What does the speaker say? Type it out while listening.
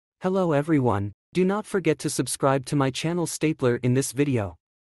Hello everyone, do not forget to subscribe to my channel Stapler in this video.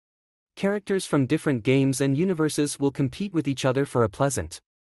 Characters from different games and universes will compete with each other for a pleasant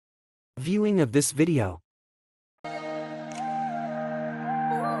viewing of this video.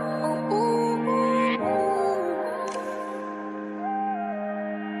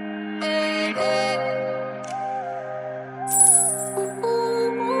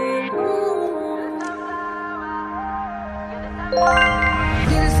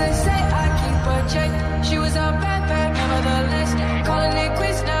 She was a bad, bad, nevertheless. Calling it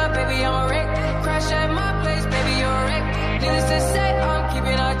quits now, baby, I'm a wreck. Crash at my place, baby, you're a wreck. Needless to say, I'm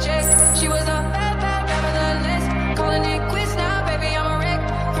keeping her check. She was a bad, bad, nevertheless. Calling it quits now, baby, I'm a wreck.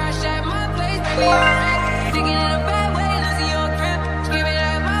 Crash at my place, baby, you're a wreck. Thinking in a bad way, losing your grip. Screaming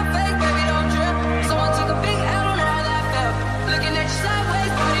at my face, baby, don't trip. Someone took a big L, don't know how that felt. Looking at you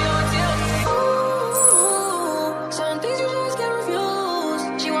sideways, body on tilt. Ooh, certain things you just can't refuse.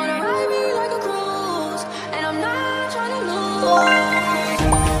 She wanna ride me like a cruise, and I'm not trying to lose.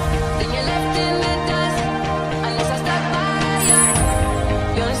 Then you're left in the dust, unless I stop by ya.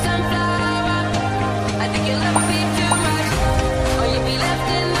 You're the sunflower, I think you love me too much. Or you'd be left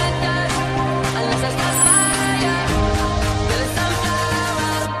in the dust, unless I stop by ya. You're the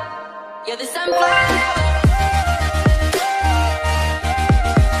sunflower, you're the sunflower.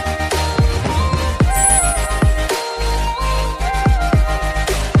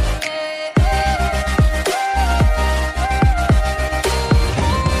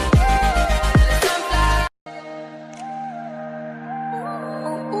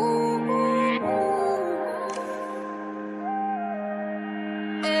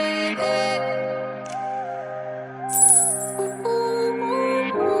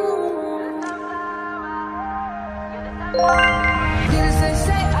 Needless to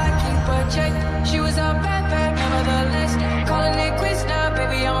say, I keep her check. She was a bad, bad, nevertheless. Calling it quits now,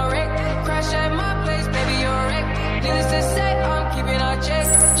 baby, I'm a wreck. Crash at my place, baby, you're a wreck. Needless to say, I'm keeping her check.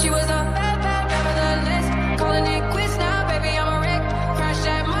 She was a bad, bad, nevertheless. Calling it quits now, baby, I'm a wreck. Crash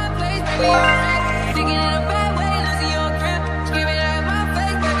at my place, baby, you're a wreck. Thinking in a bad way, losing your grip. Screaming at my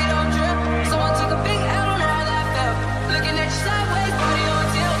face, baby, don't trip. Someone took a big L, don't know how that felt. Looking at you sideways, body on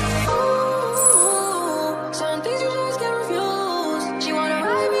tilt. Ooh, certain things you just can't refuse. She wanna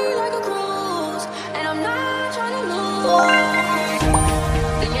ride me like a cruise, and I'm not trying to lose.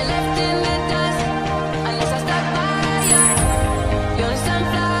 Then you're left in the dust, unless I stop by ya. You're the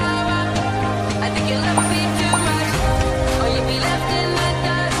sunflower, I think you love me too much. Or you'd be left in the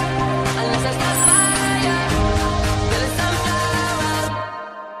dust, unless I stop by ya. You're the sunflower,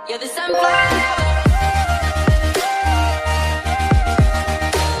 you're the sunflower.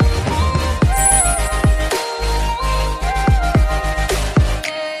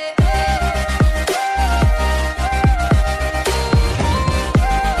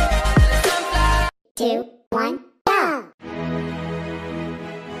 Two, one, go!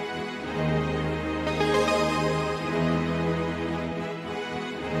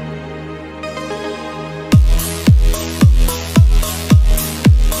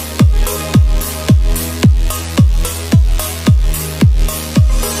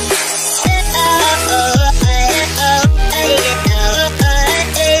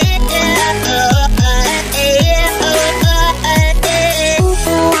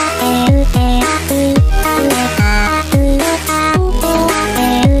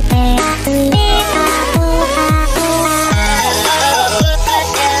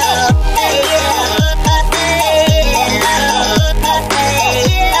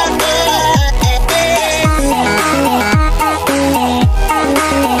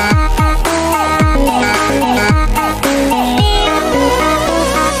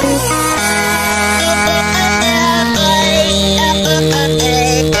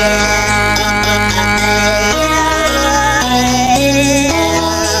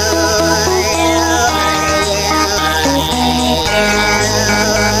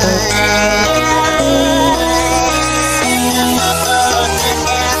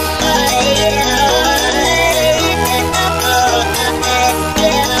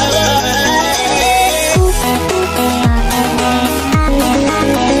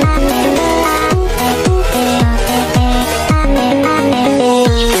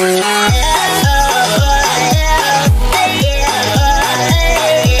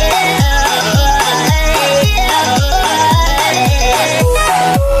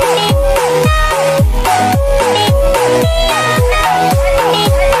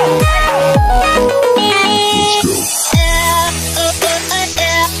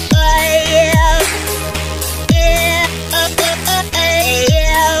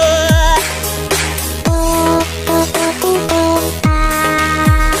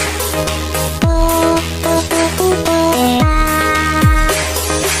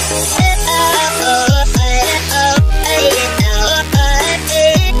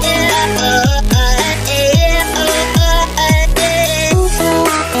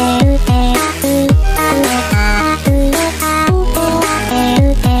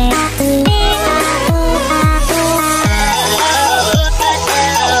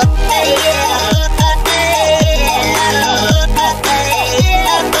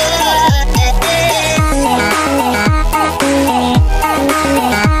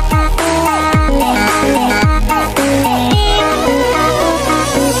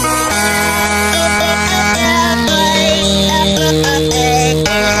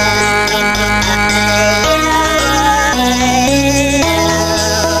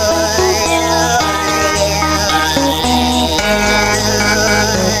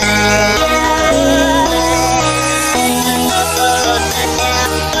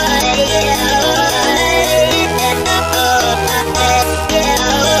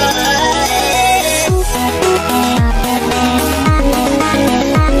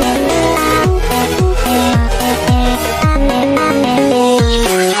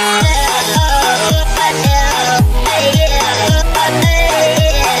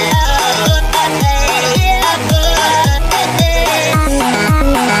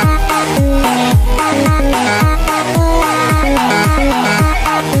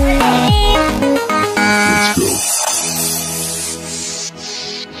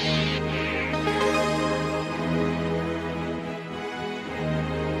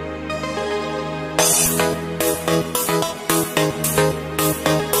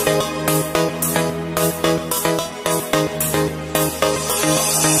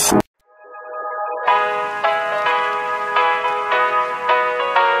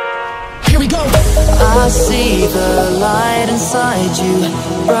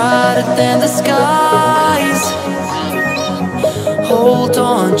 brighter than the skies. Hold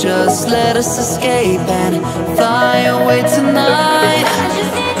on, just let us escape and fly away tonight.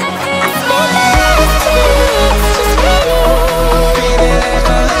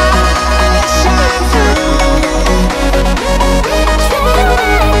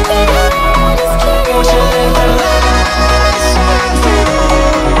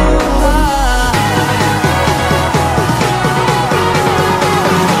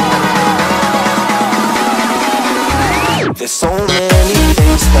 There's so many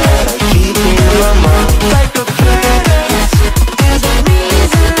things that I keep in my mind, like the past is the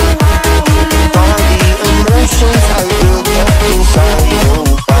reason why all the emotions I built up inside you.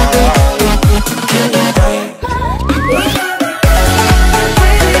 Can you break?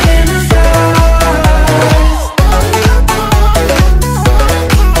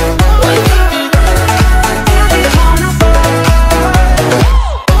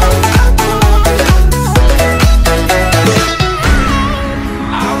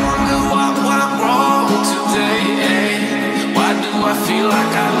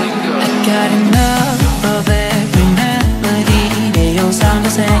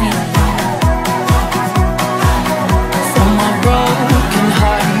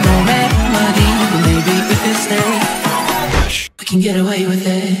 Can get away with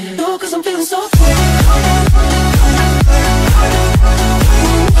it. No, 'cause I'm feeling so free.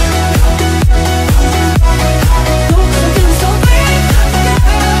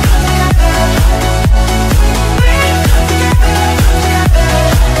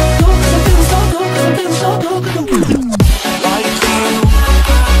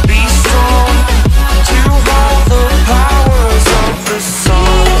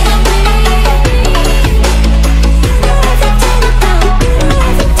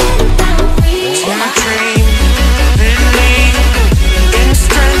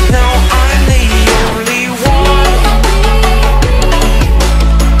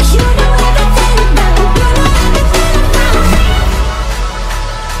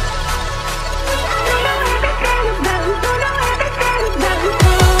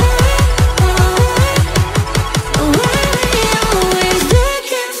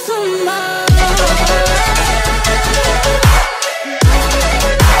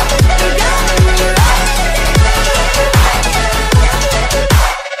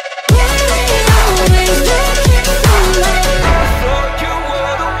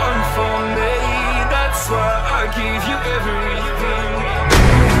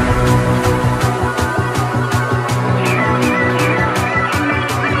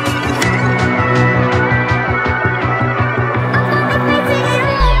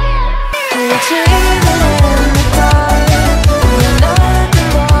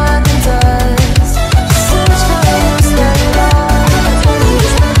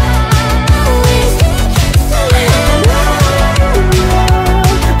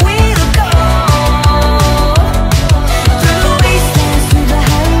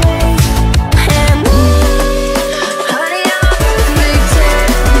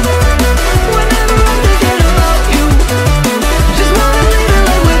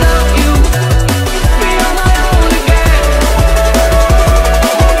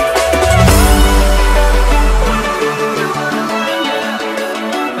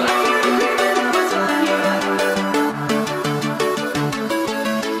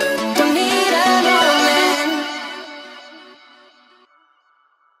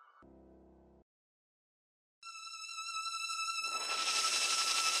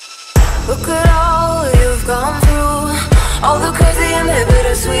 Look at all you've gone through, all the crazy and the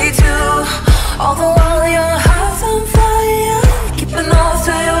bittersweet too. All the while your heart's on fire, keeping off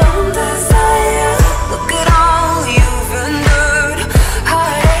to your own desire. Look at all you've endured,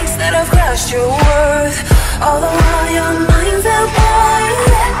 heartaches that have crushed your worth. All the while your mind's at war,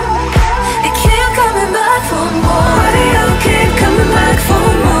 you keep coming back for more. Why do you keep coming back for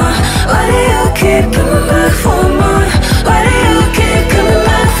more? Why do you keep coming back for more?